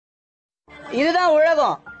இதுதான்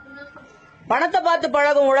உலகம். பணத்தை பார்த்து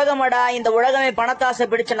பழகும் உலகமடா, இந்த உலகமே பணத்தாசை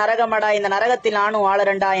பிடிச்ச நரகமடா. இந்த நரகத்தில் நானும்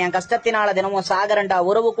வாழறண்டா, என் கஷ்டத்தினால தினமும் சாகரண்டா.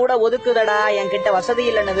 உறவு கூட ஒதுக்குதடா, என் கிட்ட வசதி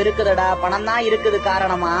இல்லைன்னு வெறுக்குதடா. பணம் தான் இருக்குது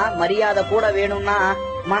காரணமா, மரியாதை கூட வேணும்னா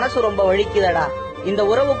மனசு ரொம்ப வலிக்குதடா. இந்த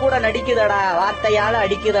உறவு கூட நடிக்குதடா, வார்த்தையால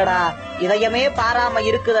அடிக்குதடா. இதயமே பாராம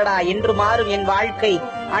இருக்குதடா. என்று மாறும் என் வாழ்க்கை,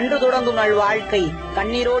 அன்று தொடங்கும் நல் வாழ்க்கை.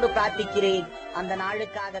 கண்ணீரோடு பிரார்த்திக்கிறேன், அந்த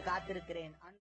நாளுக்காக காத்திருக்கிறேன்.